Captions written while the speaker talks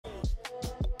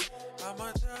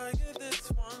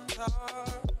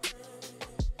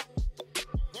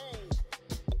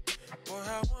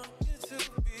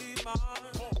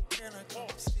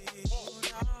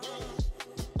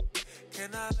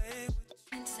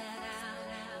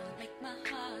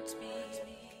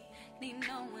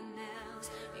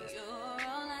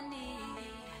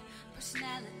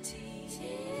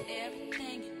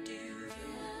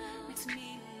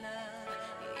Hey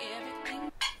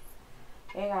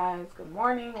guys, good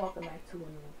morning. Welcome back to a new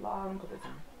vlog. Put it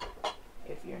down.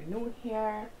 If you're new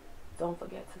here, don't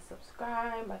forget to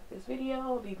subscribe, like this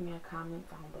video, leave me a comment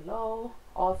down below.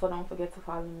 Also, don't forget to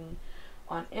follow me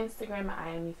on Instagram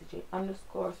at Shaniceaajerrick_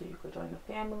 so you could join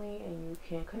the family and you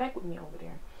can connect with me over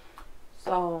there.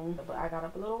 So, but I got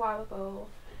up a little while ago.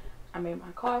 I made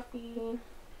my coffee.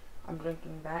 I'm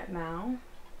drinking that now.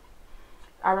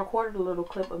 I recorded a little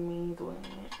clip of me doing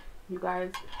it. You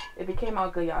guys, if it came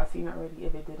out good, y'all seen it already.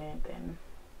 If it didn't, then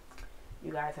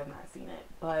you guys have not seen it.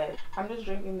 But I'm just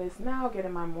drinking this now,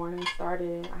 getting my morning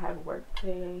started. I have work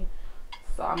today,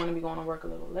 so I'm gonna be going to work a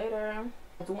little later.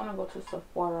 I do want to go to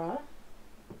Sephora,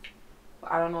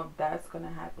 but I don't know if that's gonna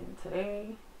happen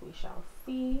today. We shall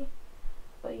see.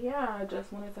 But yeah, I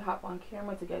just wanted to hop on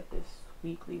camera to get this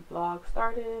weekly vlog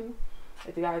started.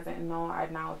 If you guys didn't know, I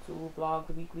now do vlogs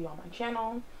weekly on my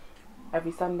channel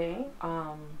every Sunday.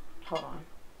 Hold on.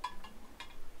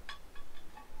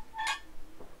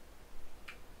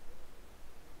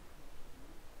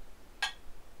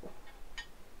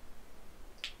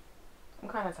 I'm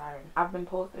kind of tired. I've been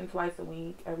posting twice a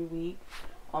week, every week,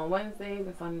 on Wednesdays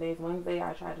and Sundays. Wednesday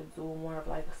I try to do more of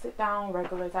like a sit down,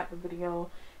 regular type of video,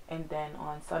 and then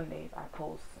on Sundays I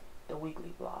post the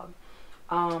weekly vlog.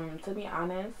 To be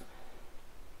honest,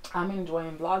 I'm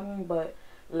enjoying vlogging, but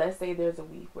let's say there's a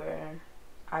week where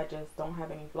I just don't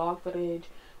have any vlog footage,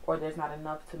 or there's not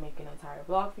enough to make an entire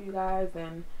vlog for you guys,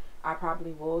 then I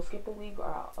probably will skip a week, or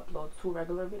I'll upload 2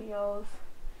 regular videos.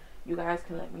 You guys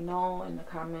can let me know in the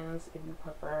comments if you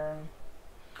prefer,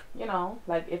 you know,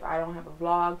 like if I don't have a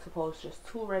vlog, to post just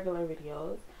 2 regular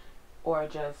videos or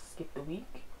just skip the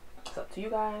week. It's up to you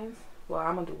guys. Well,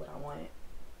 I'm gonna do what I want,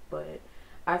 but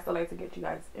I still like to get you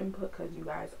guys input because you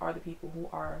guys are the people who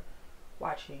are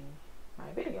watching my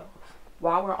videos.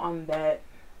 While we're on that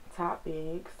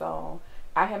topic, so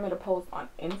I had made a post on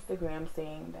Instagram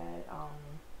saying that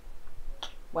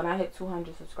when I hit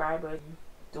 200 subscribers,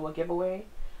 do a giveaway.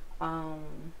 So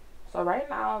right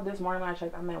now, this morning when I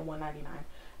checked, I'm at 199.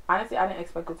 Honestly, I didn't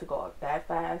expect it to go up that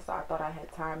fast, so I thought I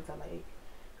had time to like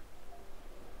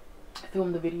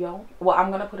film the video. Well, I'm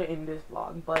gonna put it in this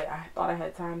vlog, but I thought I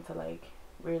had time to like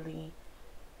really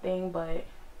think, but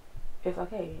it's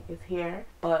okay, it's here.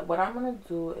 But what I'm gonna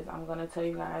do is I'm gonna tell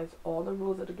you guys all the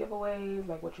rules of the giveaways,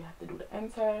 like what you have to do to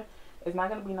enter. It's not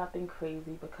gonna be nothing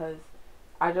crazy because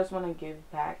I just want to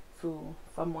give back to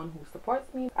someone who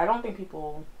supports me. I don't think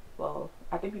people, well,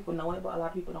 I think people know it, but a lot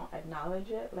of people don't acknowledge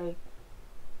it. Like,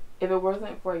 if it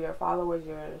wasn't for your followers,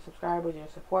 your subscribers, your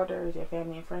supporters, your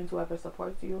family and friends, whoever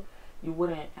supports you, you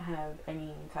wouldn't have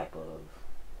any type of,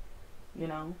 you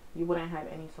know, you wouldn't have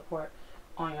any support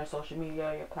on your social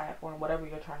media, your platform, whatever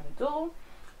you're trying to do.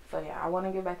 So yeah, I want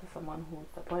to give back to someone who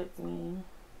supports me.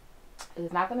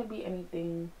 It's not going to be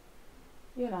anything,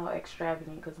 you know,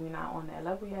 extravagant because we're not on that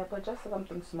level yet, but just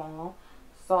something small.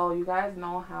 So you guys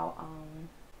know how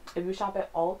if you shop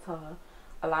at Ulta,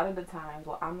 a lot of the times,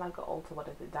 well, I'm like an Ulta, what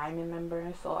is it, Diamond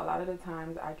member, so a lot of the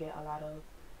times I get a lot of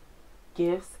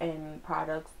gifts and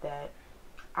products that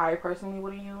I personally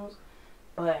wouldn't use,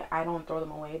 but I don't throw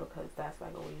them away because that's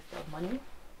like a waste of money.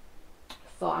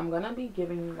 So I'm gonna be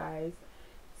giving you guys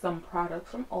some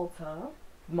products from Ulta.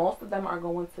 Most of them are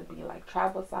going to be like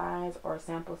travel size or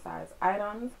sample size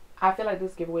items. I feel like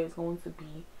this giveaway is going to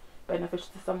be beneficial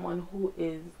to someone who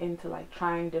is into like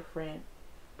trying different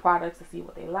products to see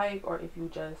what they like, or if you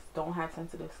just don't have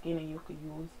sensitive skin and you could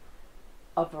use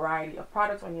a variety of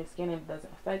products on your skin and it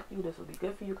doesn't affect you, this will be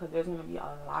good for you because there's going to be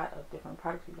a lot of different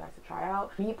products for you guys to try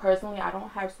out. Me personally, I don't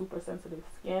have super sensitive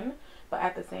skin, but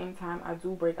at the same time I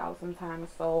do break out sometimes,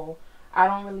 so I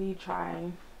don't really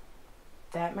try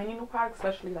that many new products,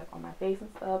 especially like on my face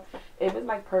and stuff. If it's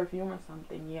like perfume or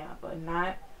something, yeah, but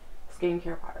not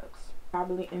skincare products.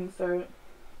 Probably insert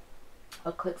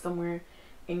a clip somewhere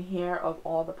in here of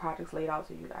all the products laid out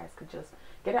so you guys could just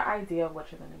get an idea of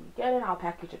what you're going to be getting. I'll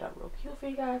package it up real cute for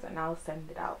you guys and I'll send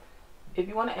it out. If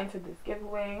you want to enter this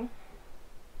giveaway,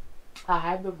 I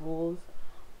have the rules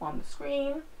on the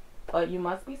screen, but you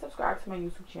must be subscribed to my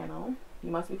YouTube channel.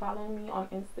 You must be following me on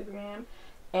Instagram,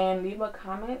 and leave a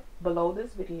comment below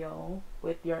this video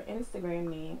with your Instagram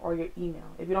name or your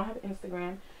email. If you don't have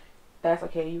Instagram, that's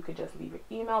okay, you could just leave your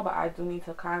email, but I do need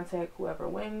to contact whoever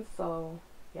wins. So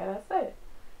yeah, that's it.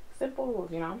 Simple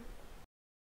rules, you know.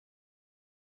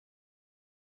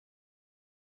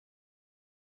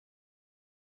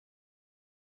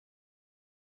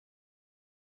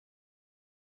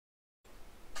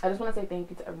 I just want to say thank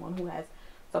you to everyone who has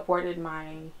supported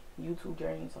my YouTube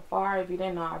journey so far. If you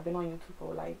didn't know, I've been on YouTube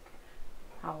for like,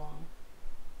 how long?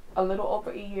 A little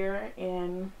over a year,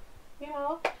 and you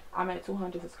know, I'm at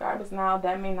 200 subscribers now.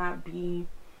 That may not be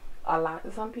a lot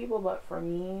to some people, but for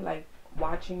me, like,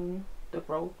 watching the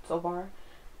growth so far,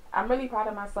 I'm really proud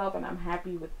of myself, and I'm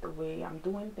happy with the way I'm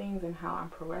doing things and how I'm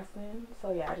progressing.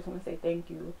 So yeah, I just want to say thank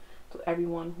you to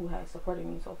everyone who has supported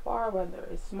me so far, whether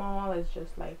it's small, it's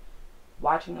just like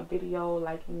watching a video,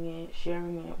 liking it,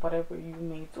 sharing it, whatever you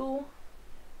may do.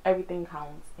 Everything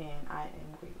counts, and I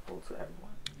am grateful to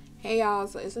everyone. Hey y'all,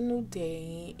 so it's a new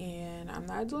day and I'm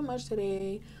not doing much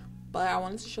today, but I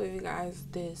wanted to show you guys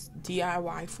this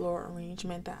DIY floral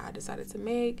arrangement that I decided to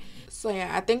make. So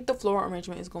yeah, I think the floral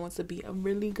arrangement is going to be a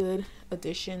really good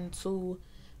addition to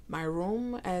my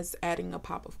room as adding a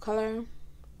pop of color.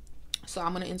 So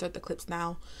I'm going to insert the clips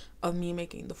now of me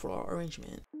making the floral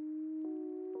arrangement.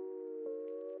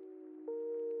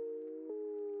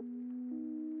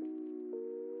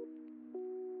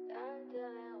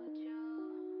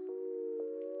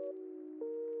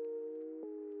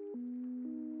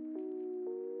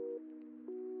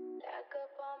 Back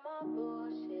up on my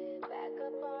bullshit, back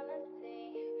up on the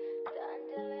scene. Done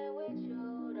dealing with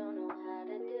you, don't know how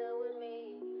to deal with me.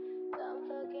 Done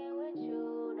fucking with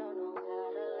you, don't know how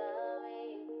to love me.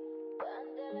 Done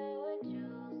dealing with you,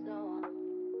 so I'm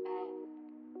back.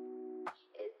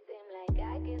 It seemed like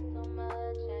I get so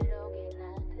much, I don't get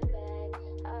nothing back.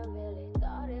 I really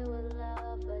thought it was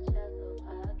love, but you're so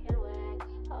fucking whack.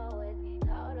 Always get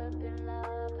caught up in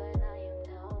love, but I am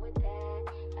done with that.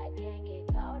 I can't get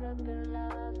caught up in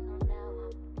love, so now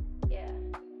I'm, yeah,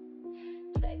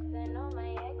 flexing on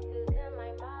my exes and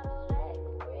my Model X.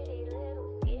 Pretty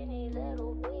little, skinny,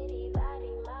 little bitty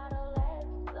body Model X.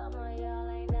 Some of y'all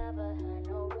ain't never had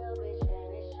no real bitch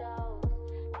and it shows.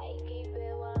 I keep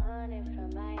it 100 from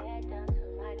my head down to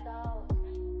my toes.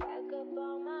 Back up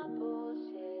on my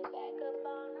bullshit, back up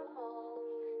on the move.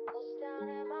 Touchdown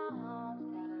in my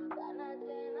hometown, got nothing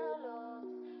to lose.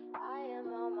 I am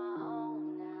on my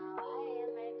own now, I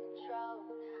am in control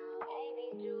now. I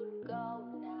need you